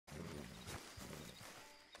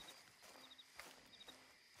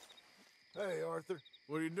Hey, Arthur.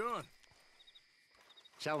 What are you doing?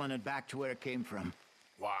 Selling it back to where it came from.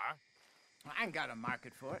 Why? I ain't got a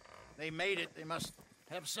market for it. They made it, they must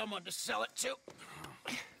have someone to sell it to.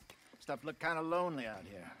 Stuff look kind of lonely out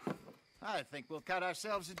here. I think we'll cut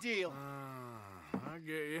ourselves a deal. I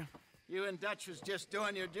get you. You and Dutch was just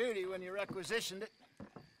doing your duty when you requisitioned it.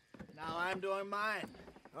 Now I'm doing mine.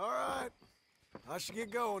 All right. I should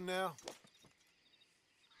get going now.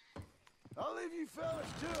 I'll leave you fellas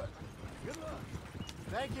to it. Good luck.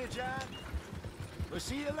 Thank you, John. We'll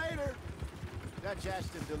see you later. Dutch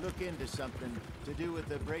asked him to look into something to do with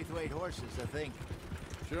the Braithwaite horses, I think.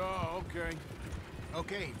 Sure, okay.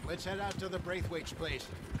 Okay, let's head out to the Braithwaite's place.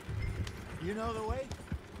 You know the way?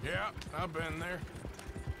 Yeah, I've been there.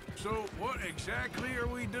 So, what exactly are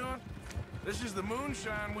we doing? This is the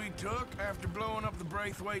moonshine we took after blowing up the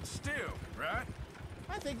Braithwaite still, right?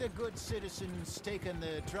 I think the good citizens taking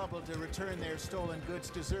the trouble to return their stolen goods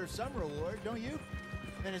deserve some reward, don't you?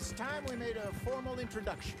 And it's time we made a formal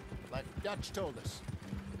introduction, like Dutch told us.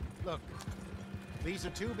 Look, these are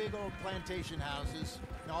two big old plantation houses,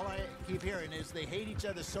 and all I keep hearing is they hate each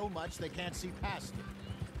other so much they can't see past it.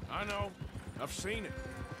 I know. I've seen it.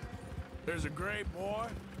 There's a gray boy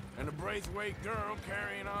and a Braithwaite girl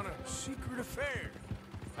carrying on a secret affair.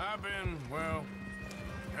 I've been, well,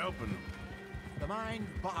 helping them. The mind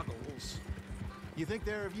boggles. You think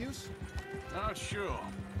they're of use? Not sure.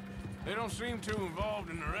 They don't seem too involved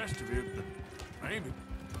in the rest of it, but maybe.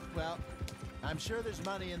 Well, I'm sure there's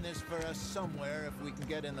money in this for us somewhere if we can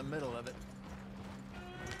get in the middle of it.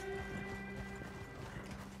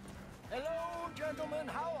 Hello, gentlemen.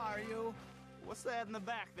 How are you? What's that in the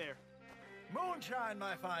back there? Moonshine,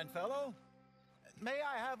 my fine fellow. May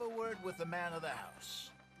I have a word with the man of the house?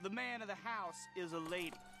 The man of the house is a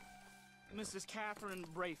lady. Mrs. Catherine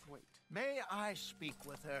Braithwaite. May I speak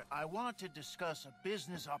with her? I want to discuss a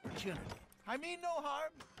business opportunity. I mean no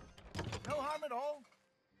harm. No harm at all.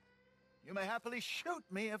 You may happily shoot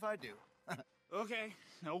me if I do. Okay.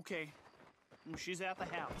 She's at the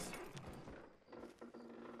house.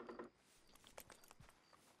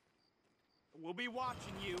 We'll be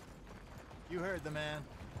watching you. You heard the man.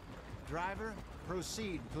 Driver,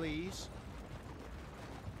 proceed, please.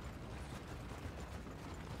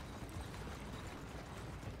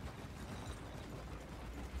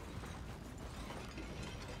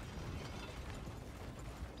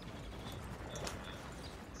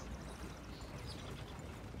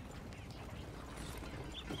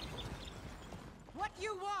 What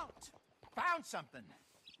you want? Found something.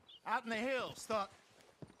 Out in the hills. Thought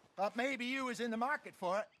maybe you was in the market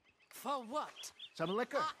for it. For what? Some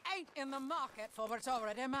liquor. I ain't in the market for what's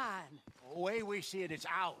already mine. The way we see it, it's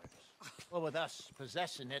ours. Well, with us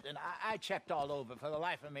possessing it, and I checked all over. For the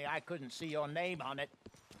life of me, I couldn't see your name on it.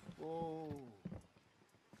 Oh.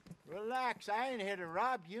 Relax, I ain't here to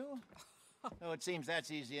rob you. Though it seems that's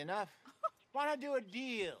easy enough. Wanna do a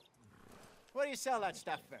deal? What do you sell that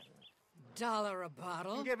stuff for? $1 a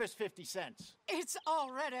bottle? You give us 50 cents. It's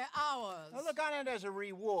already ours. Well, look on it as a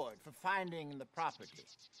reward for finding the property.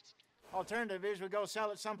 Alternative is we go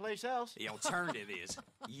sell it someplace else. The alternative is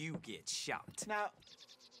you get shot. Now,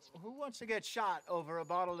 who wants to get shot over a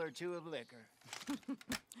bottle or two of liquor?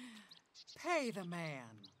 Pay the man.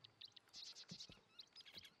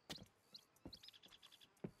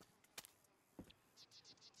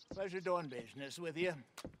 Pleasure doing business with you.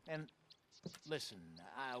 And listen,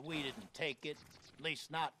 we didn't take it. At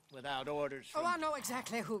least not without orders from... Oh, I know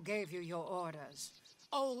exactly who gave you your orders.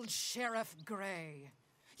 Old Sheriff Gray.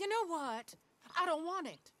 You know what? I don't want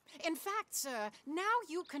it. In fact, sir, now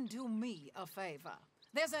you can do me a favor.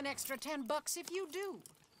 There's an extra $10 if you do.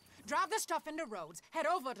 Drive the stuff into Rhodes, head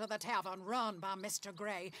over to the tavern run by Mr.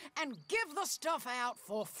 Gray, and give the stuff out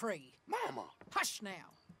for free. Mama! Hush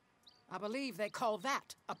now. I believe they call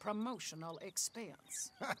that a promotional expense.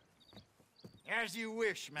 As you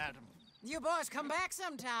wish, madam. You boys come back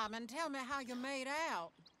sometime and tell me how you made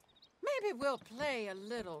out. Maybe we'll play a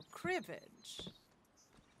little cribbage.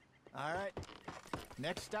 All right.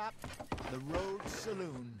 Next stop, the Rhodes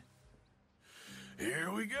Saloon. Here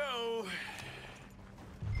we go.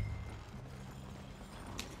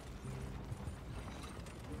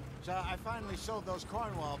 So I finally sold those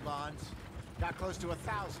Cornwall bonds. Got close to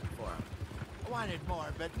 1,000 for them. I wanted more,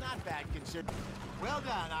 but not bad considering. Well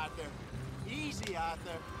done, Arthur. Easy,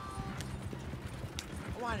 Arthur.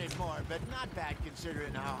 I wanted more, but not bad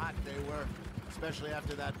considering how hot they were. Especially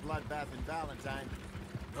after that bloodbath in Valentine.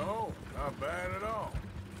 No, not bad at all.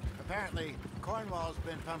 Apparently, Cornwall's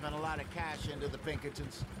been pumping a lot of cash into the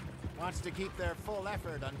Pinkertons. Wants to keep their full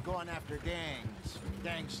effort on going after gangs.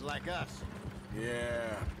 Gangs like us.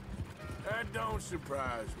 Yeah, that don't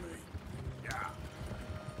surprise me.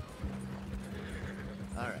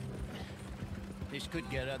 All right. This could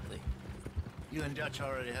get ugly. You and Dutch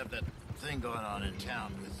already have that thing going on in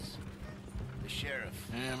town with the sheriff.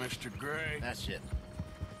 Yeah, Mr. Gray. That's it.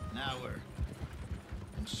 Now we're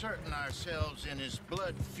inserting ourselves in his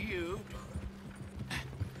blood feud.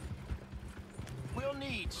 We'll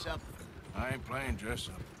need something. I ain't playing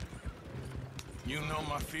dress-up. You know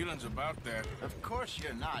my feelings about that. Of course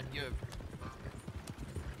you're not.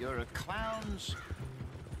 You're a clown's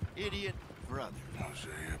idiot brother.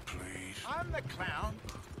 Hosea, please. I'm the clown.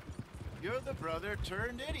 You're the brother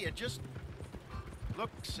turned idiot. Just look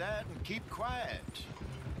sad and keep quiet.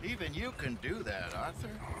 Even you can do that, Arthur.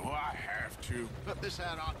 Oh, I have to. Put this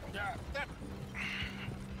hat on.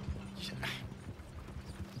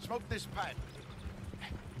 Smoke this pipe.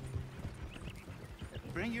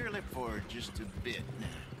 Bring your lip forward just a bit.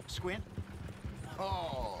 Squint.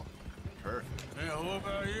 Oh, perfect. Yeah, what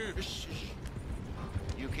about you? Shh, shh.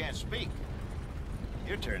 You can't speak.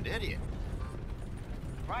 You're turned idiot.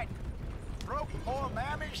 Right. Broke poor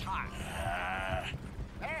Mammy's heart.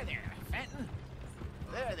 There, Fenton.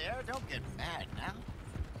 There, don't get mad now.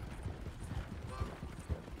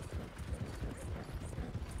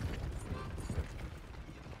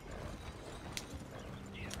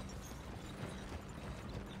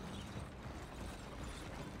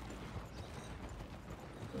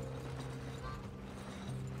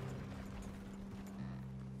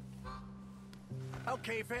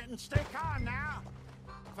 Okay, Fenton, stay calm now.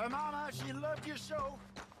 For Mama, she loved you so.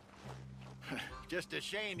 Just a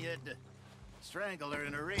shame you had to strangle her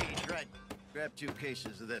in a rage, right? Grab 2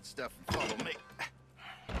 cases of that stuff and follow me.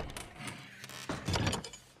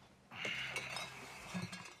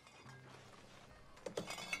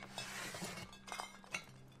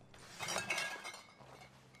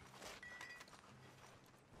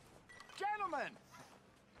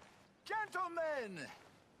 Gentlemen!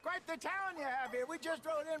 Quite the town you have here. We just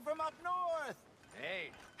rode in from up north. Hey.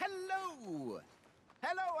 Hello.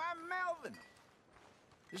 Hello, I'm Melvin.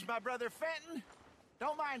 This is my brother Fenton.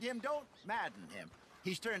 Don't mind him. Don't madden him.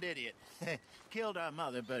 He's turned idiot. Killed our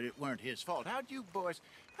mother, but it weren't his fault. How'd you boys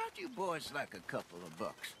like a couple of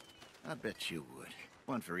bucks? I bet you would.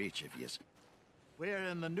 One for each of yous. We're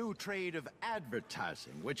in the new trade of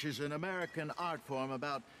advertising, which is an American art form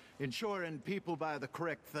about ensuring people buy the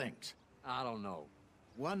correct things. I don't know.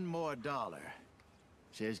 $1 more.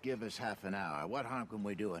 Says give us half an hour. What harm can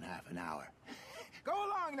we do in half an hour? Go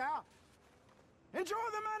along now. Enjoy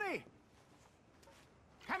the money.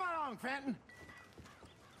 Come along, Fenton.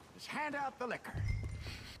 Just hand out the liquor.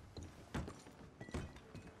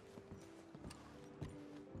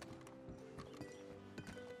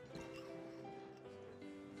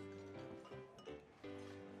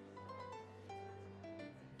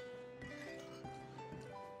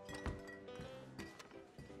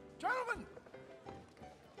 Gentlemen!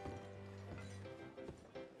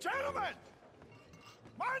 Gentlemen!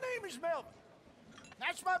 My name is Melvin.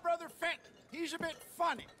 That's my brother Fenton. He's a bit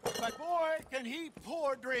funny, but boy, can he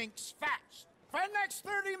pour drinks fast. For the next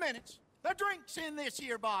 30 minutes, the drinks in this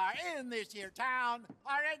here bar, in this here town,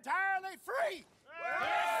 are entirely free.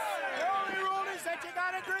 The only rule is that you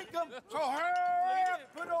gotta drink them. So hurry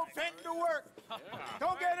up, put old Fenton to work.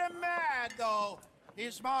 Don't get him mad, though.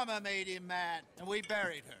 His mama made him mad, and we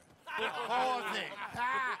buried her. Poor thing.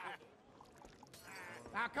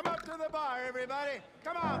 Now come up to the bar, everybody.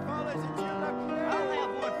 Come on, fellas, it's your lucky day. I'll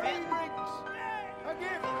have one, Fenton. Drinks. A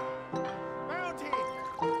gift. Bounty.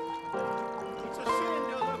 It's a sin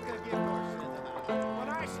to look a gift horse in the mouth. When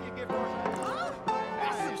I see a gift horse, Oh,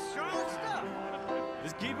 that's some strong stuff.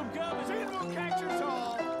 Just keep them coming. sin will catch us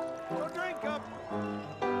all. So drink up.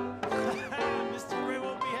 Mr. Gray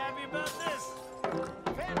won't be happy about this.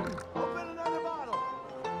 Fenton, open another bottle.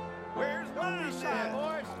 Don't be shy,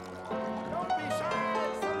 boys. Don't be shy.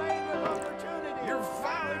 It's the land of opportunity. You're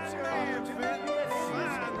fine, It's your man, opportunity. Fenton.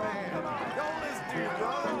 Fine, man. Come on. Don't listen to your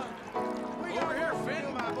brother. We Over got here, work to do,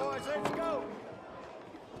 Fenton. my boys. Let's go.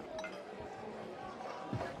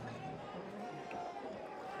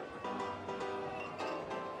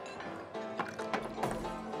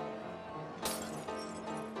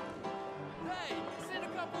 Hey, send a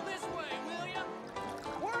couple this way, will ya?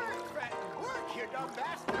 Work, Fenton. Work, you dumb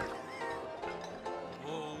bastard.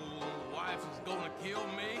 Oh, wife is gonna kill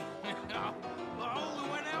me. I only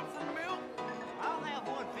went out for milk. I'll have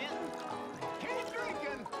one, Fenton. Keep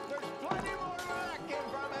drinking. There's plenty more where I came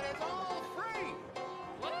from, and it's all free.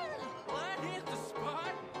 Well, that hit the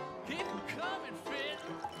spot. Keep them coming,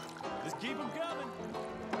 Fenton. Just keep them coming.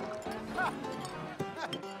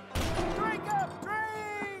 Drink up,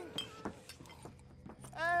 drink!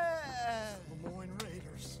 Lemoyne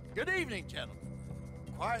Raiders. Good evening, gentlemen.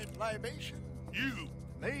 Quiet libation? You.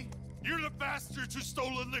 Me? You're the bastards who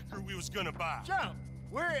stole the liquor we was gonna buy. Gentlemen,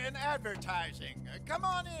 we're in advertising. Come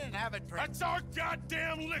on in and have a drink. That's our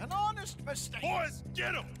goddamn liquor. An honest mistake. Boys,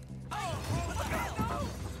 get him!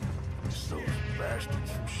 Those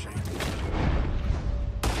bastards from Shady.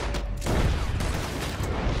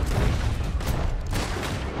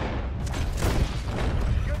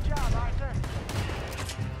 Good job, Arthur.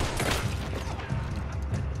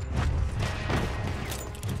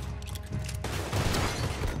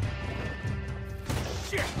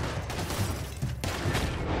 Shit!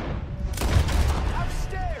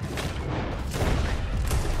 Upstairs!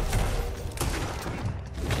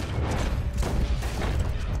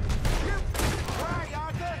 Where are you,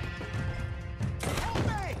 Arthur? Help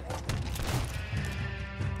me!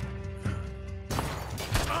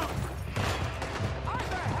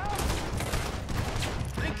 Arthur, help!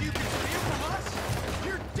 Think you can steal from us?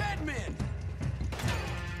 You're dead men!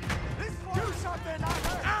 Do something,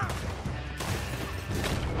 Arthur!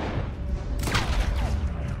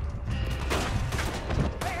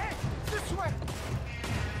 Hey, hey! This way!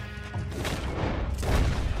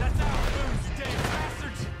 That's our booze, you damn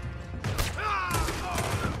bastards!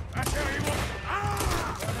 I tell you what.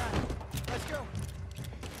 Let's go.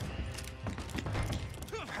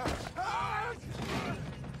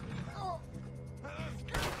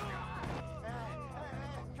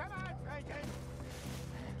 Come on, Franklin.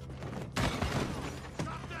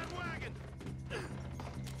 Stop that wagon!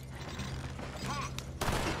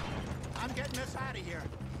 I'm getting us out of here.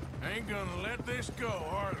 Ain't gonna let this go,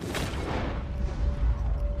 are they?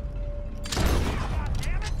 God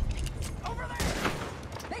damn it! Over there!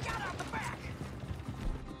 They got out the back!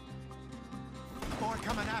 More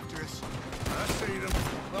coming after us. I see them.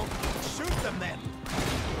 Well, shoot them then.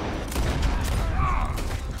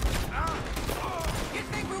 You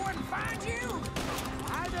think we wouldn't find you?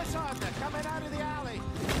 I just saw them coming out of the alley.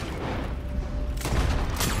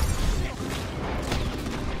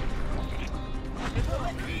 It's a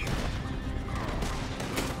lick.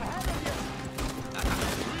 Ahead of you.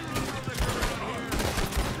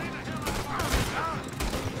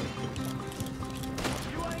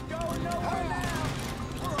 You ain't going nowhere now.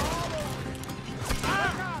 We're all over. Look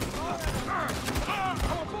out,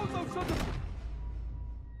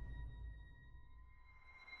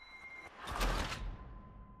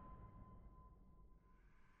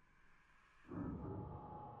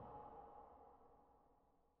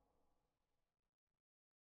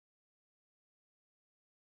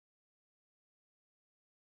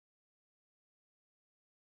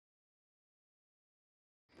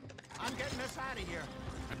 I'm getting us out of here.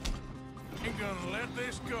 Ain't gonna let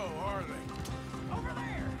this go, are they? Over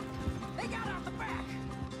there! They got out the back!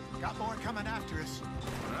 Got more coming after us.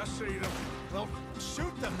 I see them. Well,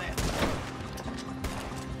 shoot them then.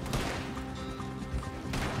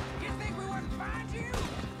 You think we wouldn't find you?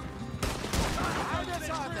 I just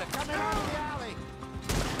saw them coming out of the alley.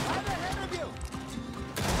 Right ahead of you.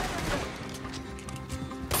 Ahead of you.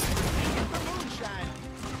 Get the moonshine.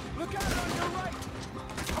 Look out on your right.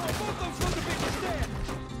 Oh, both those sons of bitches dead!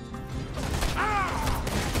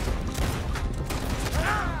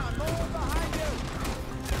 Down, more behind you.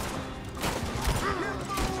 You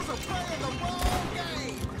fools are playing the wrong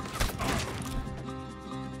game.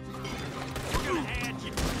 We're gonna hand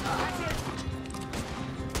you. That's it.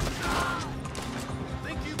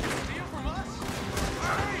 Think you can steal from us?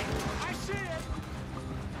 Hey, I see it!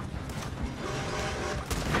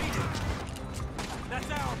 Beat it! That's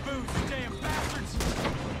our booze, you damn bastards!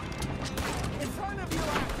 In front of you,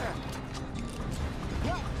 Arthur.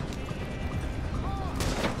 What?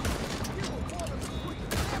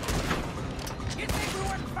 You think we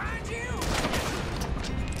wouldn't find you?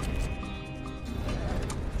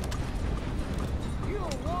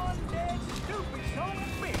 You're one dead stupid son of a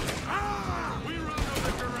bitch. We run no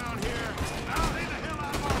liquor around here. Now lay the hell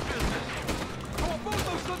out of our business. Oh, both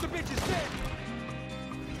those sons of bitches dead!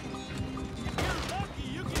 You're lucky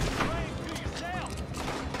you get dragged to yourself!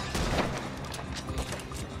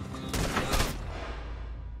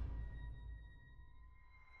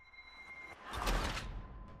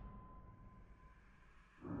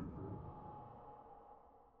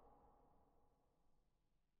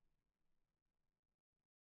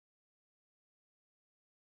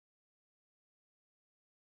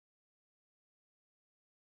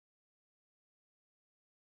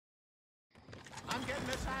 I'm getting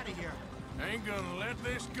us out of here. Ain't gonna let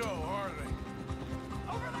this go, are they?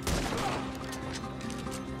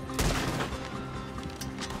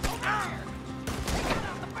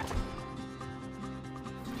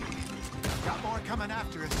 Got more coming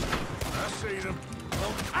after us. I see them.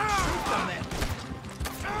 Well, shoot them then.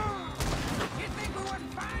 You think we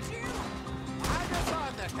wouldn't find you? I just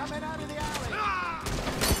thought they're coming out of the alley.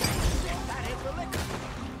 Shit, that hit the liquor.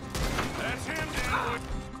 That's him, Denwood.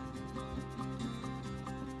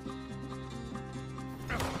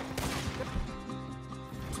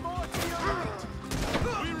 It's more to your right.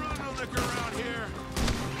 We run the liquor around here.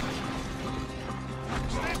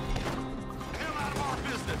 Stay the hell out of our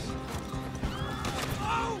business.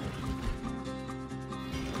 Oh!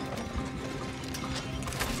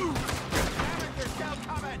 Damn it, they're still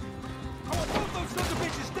coming. I want both those sons of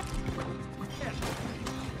bitches dead.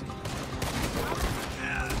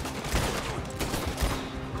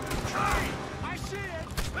 I see it.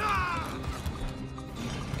 Ah!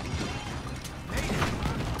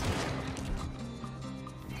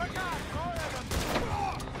 Look out, more of them.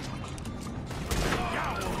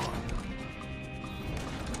 Got one.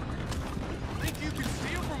 Think you can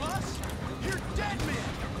steal from us? You're dead men.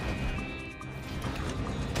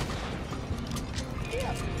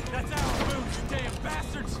 That's our booze, you damn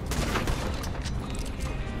bastards!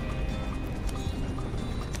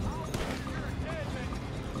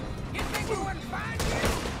 You think we wouldn't find you?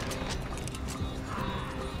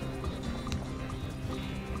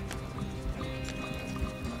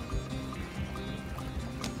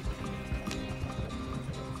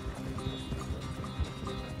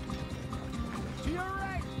 To your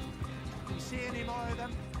right. You see any more of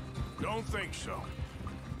them? Don't think so.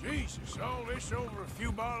 Jesus, all this over a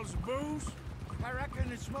few bottles of booze? I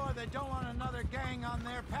reckon it's more they don't want another gang on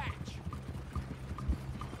their patch.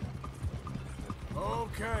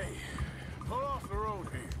 Okay. Pull off the road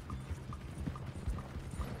here.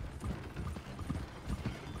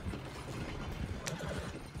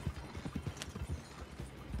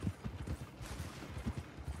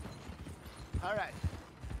 All right.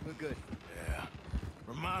 We're good. Yeah.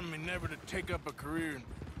 Remind me never to take up a career in...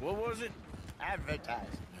 What was it?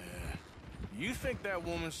 Advertising. You think that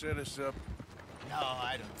woman set us up? No,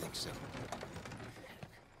 I don't think so.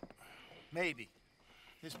 Maybe.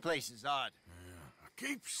 This place is odd. I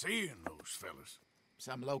keep seeing those fellas.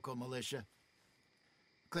 Some local militia.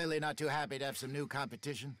 Clearly not too happy to have some new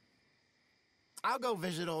competition. I'll go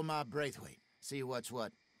visit old Ma Braithwaite, see what's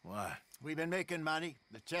what. Why? We've been making money.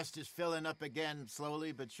 The chest is filling up again,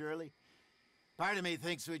 slowly but surely. Part of me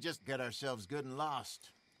thinks we just get ourselves good and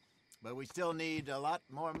lost. But we still need a lot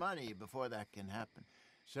more money before that can happen.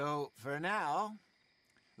 So, for now,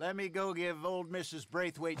 let me go give old Mrs.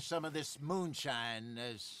 Braithwaite some of this moonshine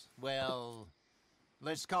as, well,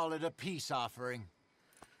 let's call it a peace offering.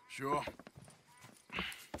 Sure.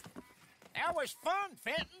 That was fun,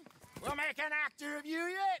 Fenton. We'll make an actor of you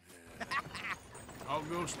yet. I'll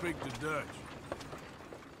go speak to Dutch.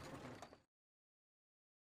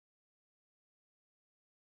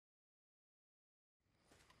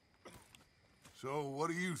 So, what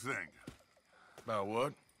do you think? About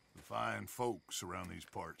what? The fine folks around these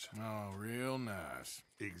parts. Oh, real nice.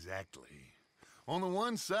 Exactly. On the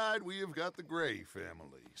one side, we have got the Gray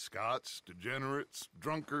family. Scots, degenerates,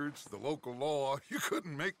 drunkards, the local law. You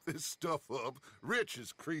couldn't make this stuff up. Rich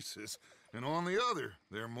as Croesus. And on the other,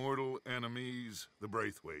 their mortal enemies, the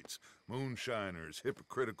Braithwaites. Moonshiners,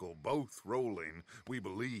 hypocritical, both rolling, we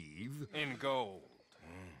believe. In gold.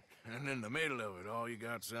 And in the middle of it all, you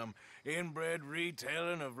got some inbred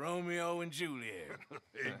retelling of Romeo and Juliet.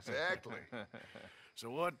 Exactly.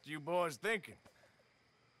 So what you boys thinking?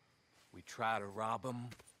 We try to rob them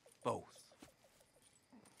both.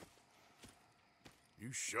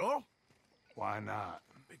 You sure? Why not?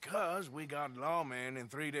 Because we got lawmen in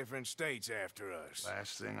 3 different states after us.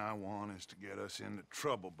 Last thing I want is to get us into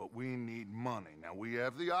trouble, but we need money. Now, we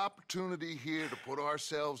have the opportunity here to put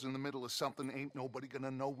ourselves in the middle of something ain't nobody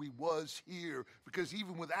gonna know we was here, because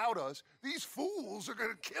even without us, these fools are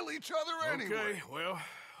gonna kill each other anyway. Okay, well,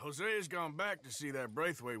 Hosea's gone back to see that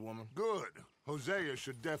Braithwaite woman. Good. Hosea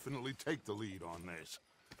should definitely take the lead on this.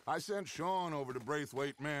 I sent Sean over to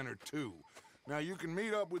Braithwaite Manor, too. Now, you can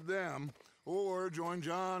meet up with them, or join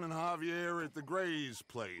John and Javier at the Gray's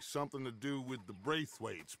place. Something to do with the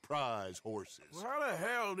Braithwaites' prize horses. Well, how the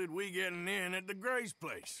hell did we get in at the Gray's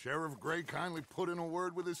place? Sheriff Gray kindly put in a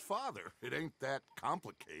word with his father. It ain't that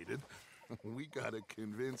complicated. We gotta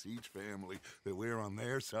convince each family that we're on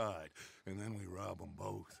their side, and then we rob them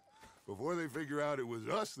both. Before they figure out it was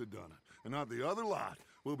us that done it, and not the other lot,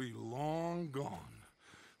 we'll be long gone.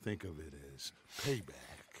 Think of it as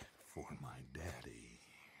payback for my daddy.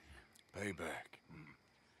 Payback.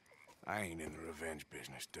 I ain't in the revenge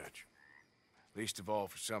business, Dutch. Least of all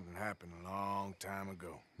for something happened a long time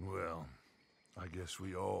ago. Well, I guess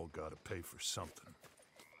we all gotta pay for something.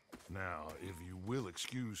 Now, if you will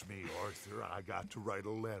excuse me, Arthur, I got to write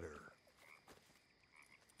a letter.